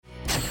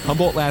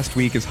Humboldt Last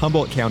Week is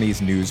Humboldt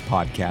County's news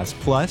podcast,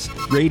 plus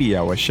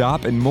radio, a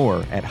shop, and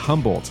more at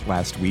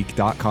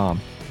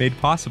HumboldtLastWeek.com. Made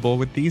possible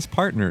with these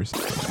partners.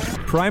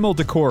 Primal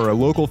Decor, a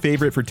local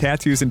favorite for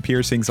tattoos and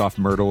piercings off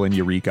Myrtle and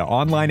Eureka.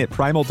 Online at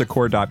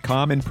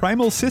PrimalDecor.com, and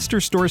Primal's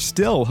sister store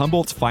Still,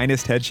 Humboldt's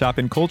finest head shop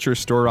and culture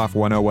store off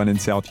 101 in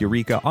South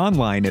Eureka.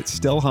 Online at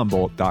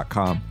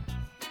StillHumboldt.com.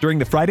 During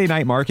the Friday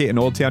night market in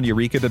Old Town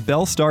Eureka, the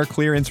Bell Star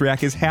clearance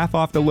rack is half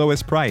off the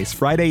lowest price.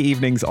 Friday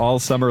evenings all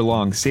summer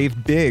long.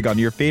 Save big on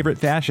your favorite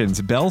fashions.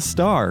 Bell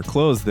Star,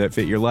 clothes that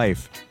fit your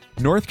life.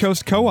 North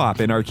Coast Co-op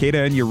in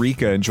Arcata and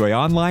Eureka. Enjoy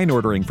online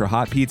ordering for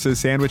hot pizzas,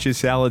 sandwiches,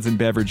 salads, and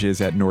beverages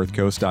at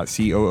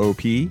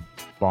northcoast.coop.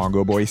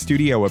 Bongo Boy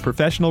Studio, a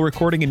professional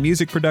recording and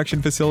music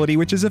production facility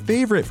which is a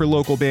favorite for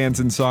local bands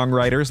and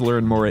songwriters.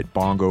 Learn more at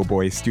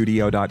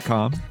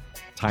bongoboystudio.com.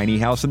 Tiny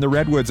House in the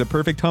Redwoods, a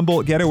perfect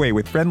Humboldt getaway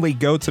with friendly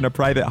goats and a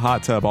private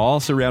hot tub,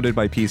 all surrounded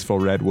by peaceful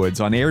redwoods.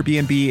 On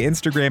Airbnb,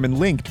 Instagram, and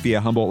linked via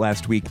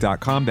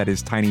HumboldtLastWeek.com. That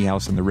is Tiny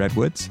House in the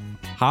Redwoods.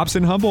 Hops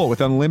in Humboldt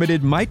with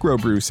unlimited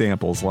microbrew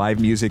samples, live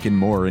music, and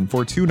more in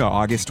Fortuna,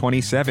 August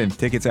 27th.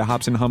 Tickets at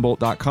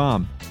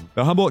hopsinhumboldt.com.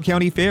 The Humboldt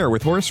County Fair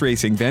with horse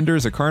racing,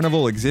 vendors, a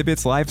carnival,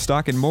 exhibits,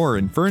 livestock, and more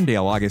in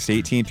Ferndale, August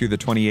 18th through the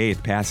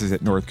 28th. Passes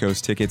at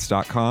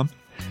northcoasttickets.com.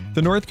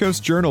 The North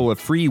Coast Journal, a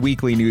free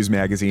weekly news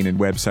magazine and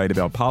website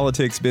about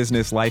politics,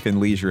 business, life, and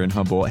leisure in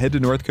Humboldt. Head to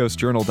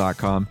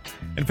northcoastjournal.com.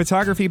 And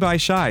Photography by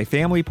Shy,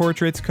 family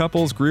portraits,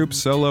 couples, groups,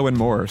 solo, and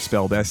more.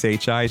 Spelled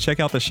S-H-I.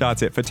 Check out the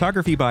shots at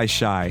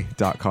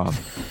photographybyshy.com.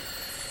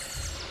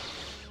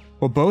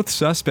 Well, both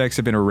suspects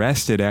have been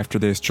arrested after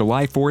this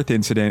July 4th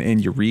incident in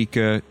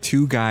Eureka.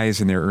 Two guys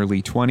in their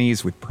early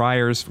 20s with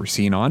priors were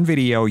seen on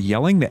video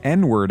yelling the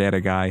N-word at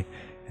a guy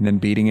and then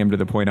beating him to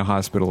the point of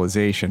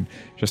hospitalization.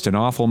 Just an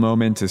awful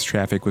moment as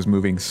traffic was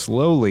moving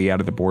slowly out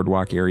of the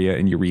boardwalk area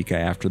in Eureka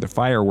after the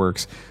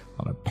fireworks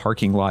on a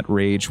parking lot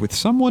rage, with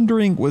some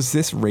wondering, was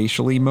this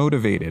racially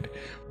motivated?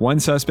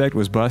 One suspect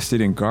was busted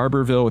in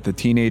Garberville with a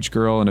teenage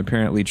girl and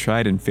apparently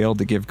tried and failed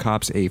to give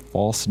cops a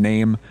false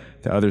name.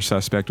 The other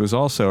suspect was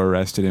also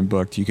arrested and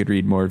booked. You could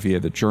read more via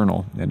the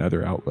Journal and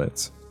other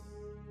outlets.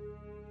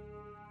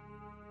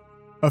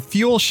 A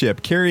fuel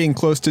ship carrying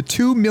close to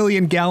 2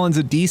 million gallons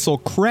of diesel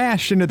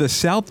crashed into the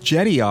South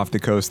Jetty off the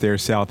coast there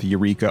south of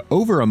Eureka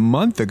over a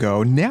month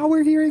ago. Now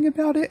we're hearing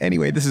about it.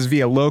 Anyway, this is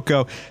via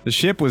Loco. The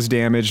ship was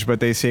damaged, but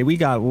they say we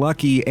got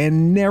lucky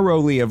and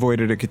narrowly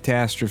avoided a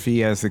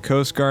catastrophe, as the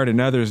Coast Guard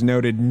and others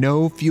noted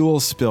no fuel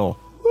spill.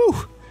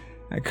 Whew,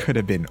 that could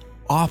have been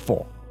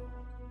awful.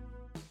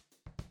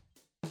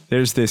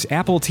 There's this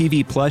Apple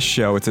TV Plus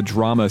show. It's a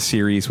drama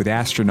series with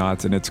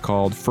astronauts, and it's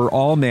called For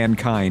All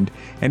Mankind.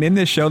 And in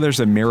this show, there's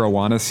a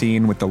marijuana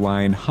scene with the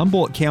line,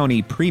 Humboldt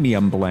County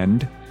Premium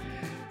Blend.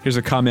 Here's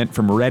a comment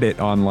from Reddit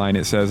online.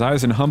 It says, I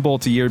was in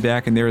Humboldt a year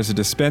back, and there is a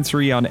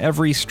dispensary on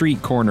every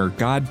street corner.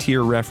 God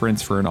tier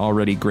reference for an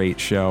already great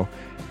show.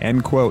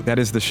 End quote. That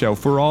is the show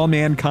For All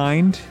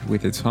Mankind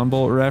with its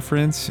Humboldt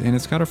reference, and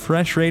it's got a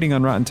fresh rating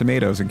on Rotten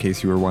Tomatoes, in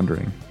case you were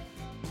wondering.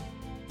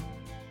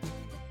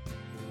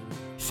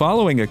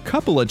 Following a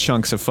couple of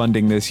chunks of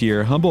funding this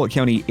year, Humboldt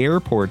County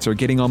airports are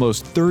getting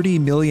almost $30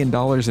 million in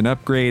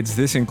upgrades.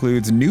 This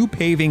includes new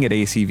paving at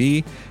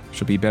ACV, which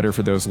will be better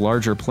for those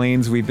larger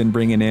planes we've been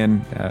bringing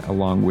in,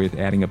 along with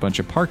adding a bunch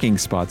of parking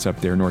spots up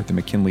there north of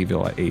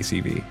McKinleyville at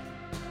ACV.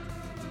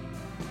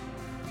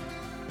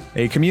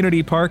 A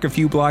community park a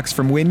few blocks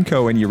from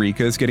Winco in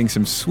Eureka is getting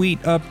some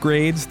sweet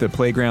upgrades. The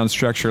playground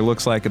structure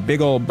looks like a big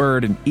old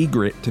bird, an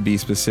egret to be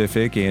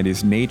specific, and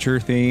is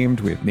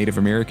nature-themed with Native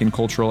American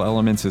cultural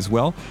elements as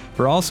well.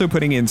 We're also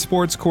putting in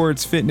sports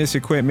courts, fitness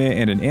equipment,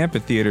 and an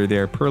amphitheater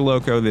there per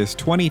loco. This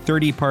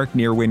 2030 park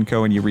near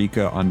Winco in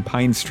Eureka on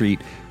Pine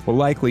Street will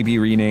likely be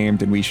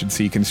renamed, and we should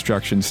see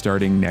construction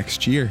starting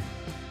next year.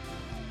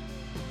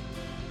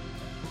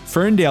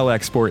 Ferndale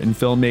export and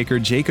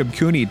filmmaker Jacob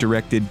Cooney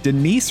directed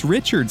Denise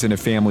Richards in a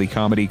family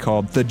comedy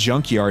called The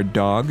Junkyard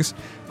Dogs.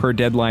 Per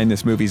Deadline,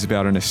 this movie's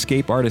about an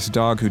escape artist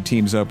dog who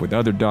teams up with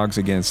other dogs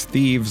against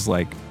thieves,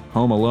 like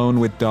Home Alone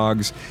with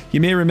dogs.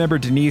 You may remember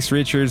Denise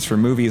Richards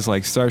from movies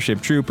like Starship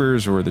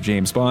Troopers or the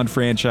James Bond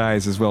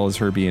franchise, as well as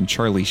her being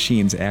Charlie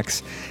Sheen's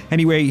ex.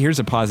 Anyway, here's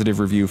a positive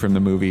review from the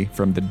movie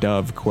from The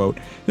Dove, quote,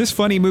 "This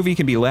funny movie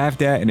can be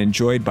laughed at and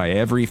enjoyed by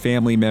every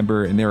family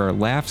member, and there are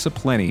laughs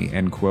aplenty,"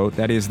 end quote.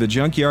 That is The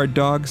Junkyard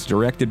Dogs,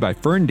 directed by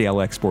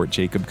Ferndale export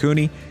Jacob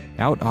Cooney,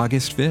 out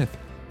August 5th.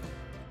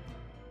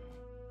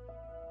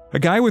 A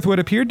guy with what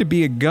appeared to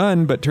be a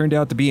gun but turned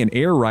out to be an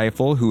air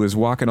rifle who was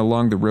walking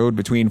along the road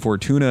between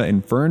Fortuna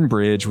and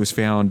Fernbridge was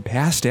found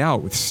passed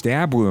out with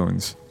stab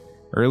wounds.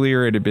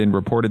 Earlier, it had been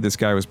reported this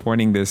guy was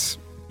pointing this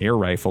air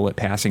rifle at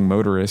passing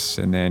motorists,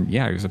 and then, he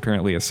was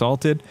apparently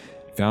assaulted,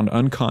 found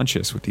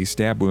unconscious with these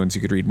stab wounds.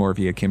 You could read more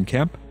via Kim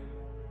Kemp.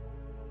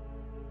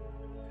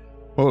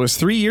 Well, it was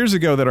 3 years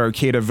ago that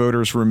Arcata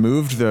voters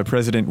removed the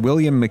President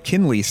William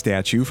McKinley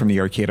statue from the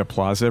Arcata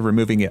Plaza,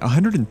 removing it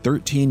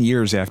 113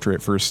 years after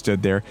it first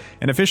stood there.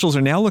 And officials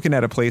are now looking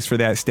at a place for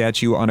that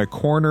statue on a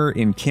corner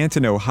in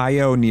Canton,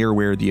 Ohio, near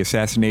where the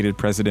assassinated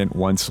president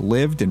once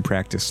lived and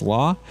practiced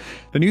law.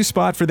 The new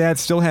spot for that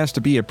still has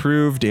to be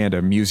approved, and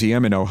a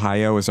museum in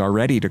Ohio has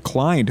already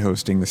declined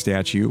hosting the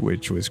statue,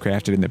 which was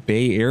crafted in the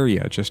Bay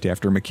Area just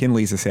after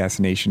McKinley's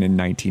assassination in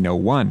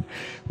 1901.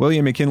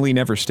 William McKinley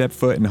never stepped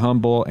foot in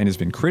Humboldt and has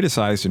been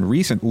criticized in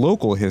recent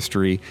local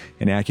history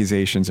in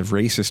accusations of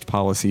racist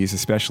policies,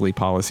 especially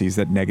policies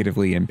that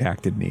negatively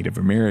impacted Native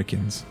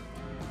Americans.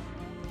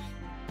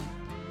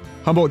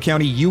 Humboldt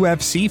County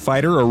UFC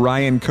fighter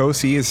Orion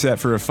Cosey is set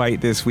for a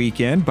fight this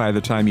weekend. By the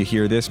time you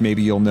hear this,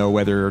 maybe you'll know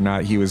whether or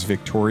not he was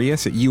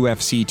victorious at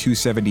UFC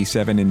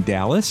 277 in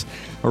Dallas.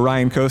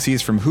 Orion Cosey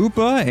is from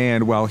Hoopa,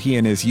 and while he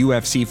and his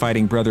UFC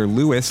fighting brother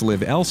Lewis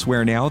live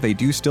elsewhere now, they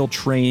do still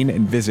train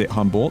and visit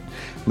Humboldt.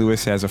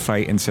 Lewis has a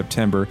fight in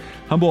September.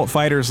 Humboldt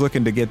fighters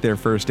looking to get their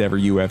first ever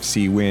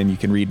UFC win. You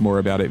can read more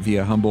about it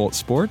via Humboldt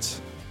Sports.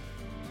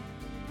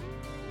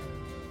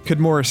 Could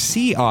more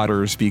sea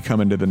otters be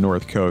coming to the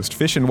North Coast?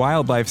 Fish and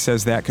Wildlife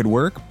says that could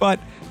work, but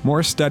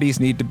more studies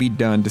need to be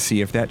done to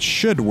see if that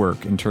should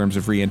work in terms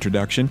of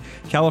reintroduction.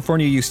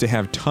 California used to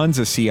have tons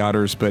of sea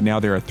otters, but now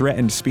there are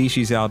threatened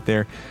species out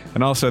there,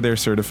 and also they're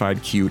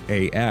certified cute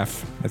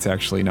AF. That's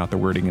actually not the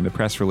wording in the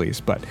press release,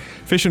 but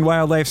Fish and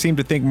Wildlife seem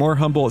to think more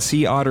Humboldt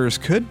sea otters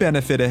could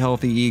benefit a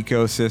healthy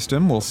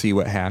ecosystem. We'll see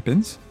what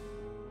happens.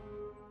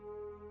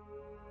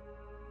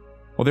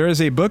 Well, there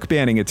is a book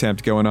banning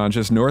attempt going on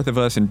just north of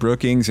us in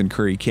Brookings and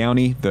Curry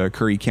County. The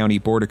Curry County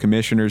Board of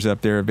Commissioners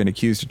up there have been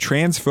accused of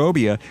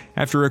transphobia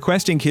after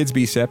requesting kids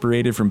be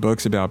separated from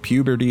books about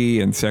puberty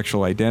and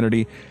sexual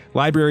identity.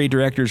 Library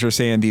directors are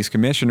saying these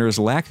commissioners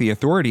lack the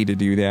authority to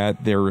do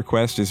that. Their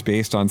request is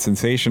based on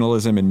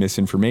sensationalism and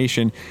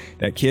misinformation,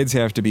 that kids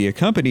have to be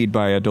accompanied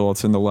by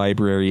adults in the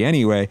library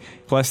anyway.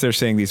 Plus, they're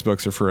saying these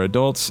books are for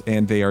adults,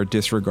 and they are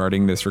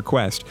disregarding this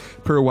request.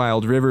 Per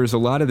Wild Rivers, a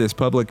lot of this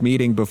public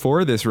meeting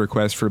before this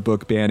request for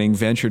book banning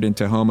ventured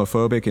into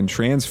homophobic and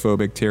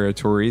transphobic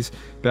territories.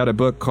 About a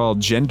book called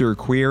Gender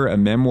Queer, a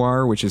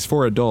memoir, which is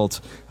for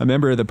adults. A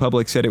member of the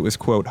public said it was,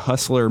 quote,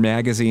 Hustler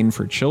magazine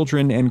for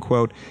children, end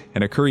quote,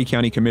 and a Curry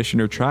County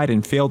commissioner tried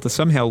and failed to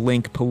somehow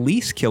link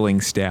police killing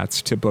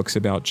stats to books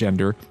about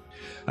gender.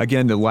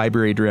 Again, the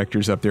library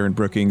directors up there in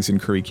Brookings and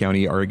Curry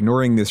County are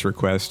ignoring this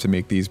request to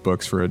make these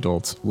books for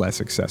adults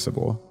less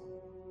accessible.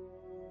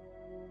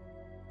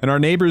 And our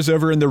neighbors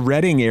over in the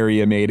Redding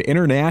area made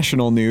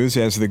international news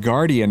as The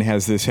Guardian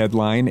has this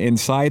headline,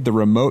 inside the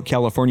remote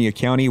California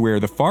county where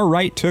the far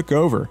right took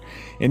over.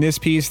 In this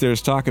piece,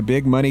 there's talk of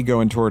big money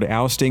going toward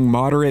ousting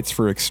moderates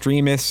for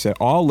extremists at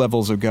all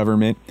levels of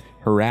government,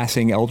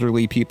 harassing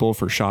elderly people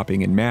for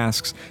shopping in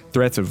masks,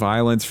 threats of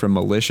violence from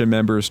militia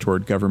members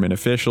toward government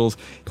officials,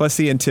 plus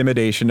the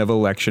intimidation of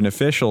election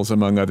officials,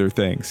 among other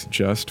things.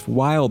 Just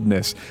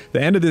wildness.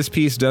 The end of this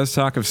piece does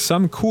talk of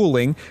some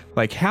cooling,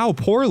 like how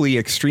poorly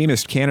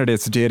extremist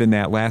candidates did in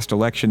that last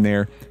election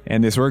there,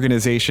 and this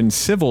organization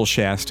Civil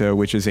Shasta,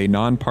 which is a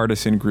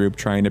nonpartisan group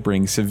trying to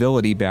bring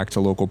civility back to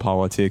local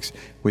politics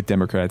with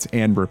Democrats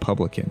and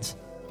Republicans.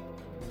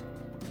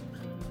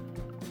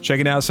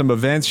 Checking out some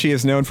events, she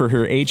is known for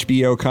her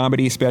HBO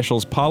comedy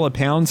specials. Paula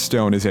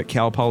Poundstone is at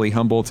Cal Poly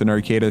Humboldt in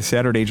Arcata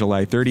Saturday,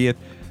 July 30th.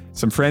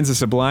 Some Friends of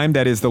Sublime,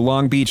 that is the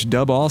Long Beach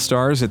Dub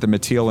All-Stars at the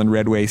Mateel and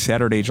Redway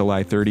Saturday,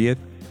 July 30th.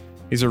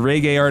 He's a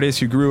reggae artist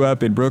who grew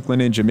up in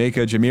Brooklyn and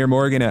Jamaica. Jameer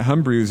Morgan at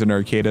Humbrew's in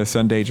Arcata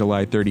Sunday,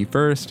 July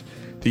 31st.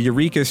 The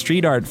Eureka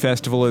Street Art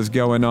Festival is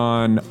going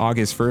on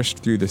August 1st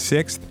through the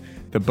 6th.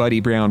 The Buddy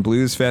Brown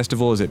Blues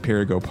Festival is at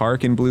Perigo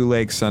Park in Blue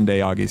Lake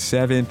Sunday, August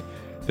 7th.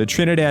 The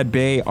Trinidad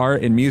Bay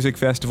Art and Music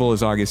Festival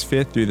is August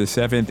 5th through the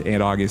 7th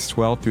and August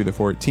 12th through the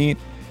 14th. You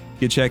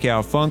can check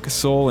out funk,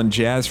 soul, and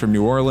jazz from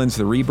New Orleans,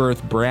 the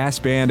Rebirth Brass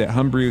Band at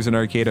Humbrew's in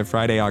Arcata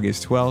Friday,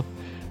 August 12th.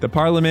 The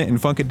Parliament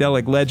and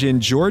Funkadelic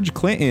legend George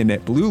Clinton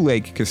at Blue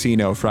Lake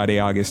Casino Friday,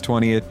 August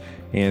 20th.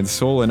 And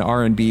soul and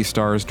R&B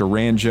stars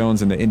Duran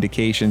Jones and the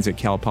Indications at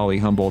Cal Poly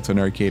Humboldt and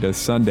Arcata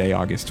Sunday,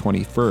 August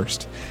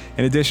 21st.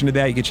 In addition to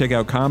that, you can check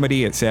out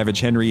comedy at Savage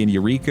Henry in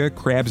Eureka,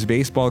 Crabs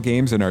baseball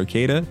games in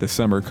Arcata, the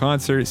summer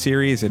concert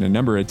series in a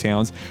number of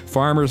towns,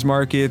 farmers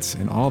markets,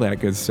 and all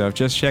that good stuff.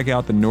 Just check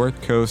out the North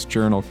Coast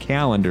Journal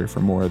calendar for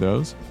more of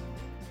those.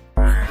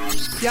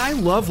 Yeah, I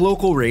love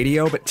local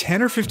radio, but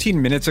 10 or 15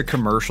 minutes of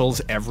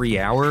commercials every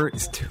hour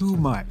is too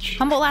much.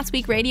 Humboldt Last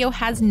Week Radio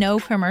has no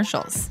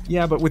commercials.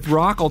 Yeah, but with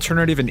rock,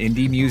 alternative, and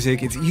indie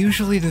music, it's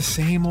usually the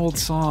same old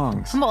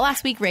songs. Humboldt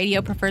Last Week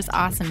Radio prefers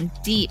awesome,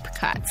 deep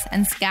cuts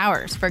and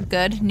scours for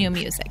good new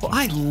music. Well,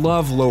 I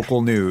love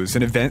local news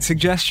and event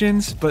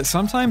suggestions, but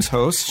sometimes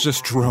hosts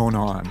just drone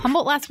on.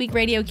 Humboldt Last Week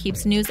Radio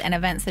keeps news and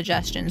event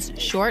suggestions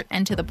short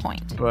and to the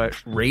point.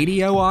 But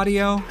radio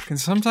audio can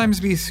sometimes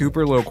be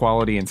super low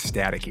quality and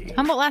staticky.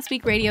 Humboldt Last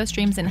Week Radio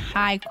streams in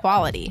high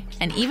quality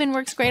and even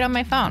works great on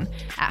my phone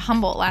at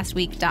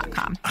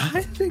HumboldtLastWeek.com.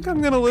 I think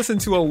I'm going to listen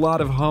to a lot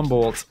of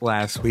Humboldt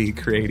Last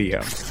Week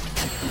Radio.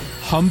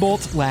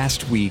 Humboldt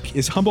Last Week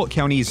is Humboldt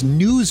County's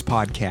news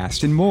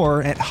podcast and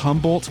more at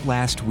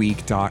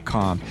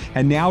HumboldtLastWeek.com.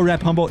 And now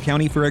rep Humboldt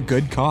County for a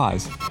good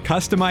cause.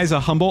 Customize a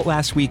Humboldt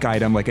Last Week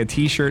item like a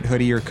t-shirt,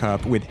 hoodie, or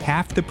cup with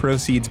half the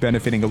proceeds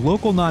benefiting a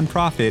local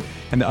nonprofit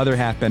and the other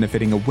half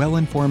benefiting a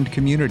well-informed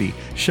community.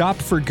 Shop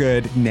for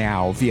good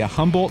now via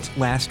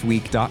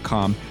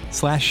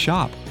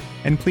HumboldtLastWeek.com/shop.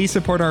 And please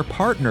support our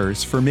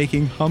partners for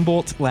making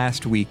Humboldt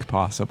Last Week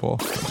possible.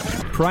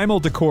 Primal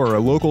Decor, a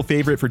local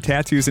favorite for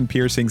tattoos and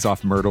piercings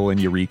off Myrtle and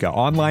Eureka.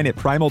 Online at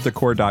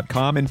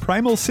PrimalDecor.com and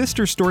Primal's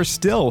sister store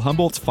Still,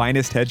 Humboldt's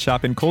finest head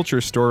shop and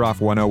culture store off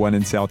 101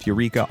 in South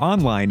Eureka.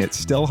 Online at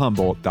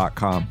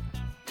StillHumboldt.com.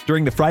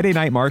 During the Friday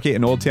night market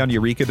in Old Town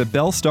Eureka, the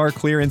Bell Star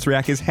clearance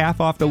rack is half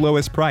off the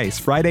lowest price.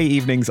 Friday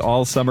evenings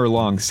all summer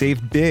long.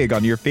 Save big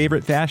on your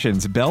favorite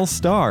fashions. Bell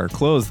Star,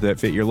 clothes that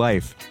fit your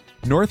life.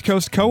 North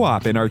Coast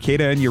Co-op in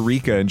Arcata and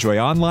Eureka. Enjoy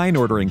online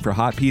ordering for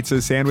hot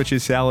pizzas,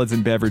 sandwiches, salads,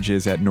 and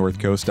beverages at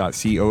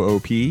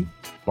northcoast.coop.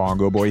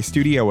 Bongo Boy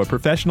Studio, a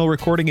professional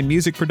recording and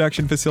music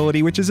production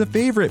facility which is a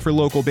favorite for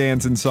local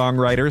bands and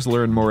songwriters.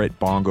 Learn more at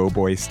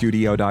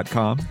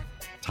bongoboystudio.com.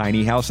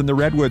 Tiny House in the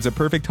Redwoods, a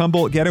perfect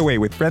Humboldt getaway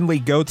with friendly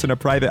goats and a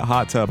private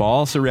hot tub,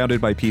 all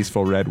surrounded by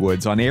peaceful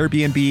redwoods. On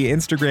Airbnb,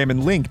 Instagram,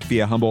 and linked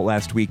via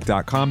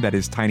HumboldtLastWeek.com. That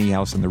is Tiny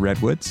House in the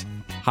Redwoods.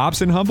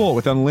 Hops in Humboldt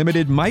with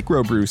unlimited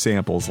microbrew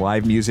samples,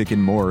 live music,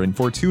 and more in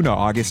Fortuna,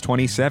 August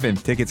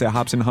 27th. Tickets at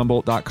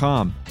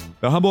hopsinhumboldt.com.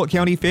 The Humboldt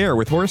County Fair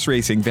with horse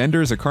racing,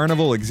 vendors, a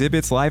carnival,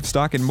 exhibits,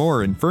 livestock, and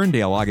more in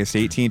Ferndale, August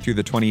 18th through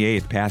the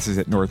 28th. Passes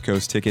at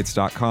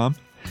northcoasttickets.com.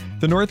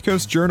 The North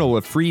Coast Journal,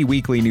 a free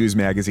weekly news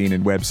magazine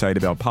and website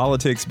about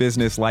politics,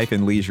 business, life,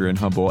 and leisure in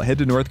Humboldt. Head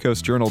to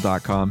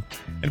northcoastjournal.com.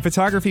 And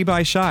Photography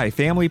by Shy,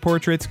 family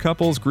portraits,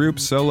 couples,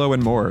 groups, solo,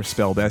 and more.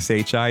 Spelled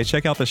S-H-I.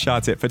 Check out the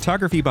shots at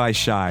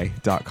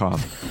photographybyshy.com.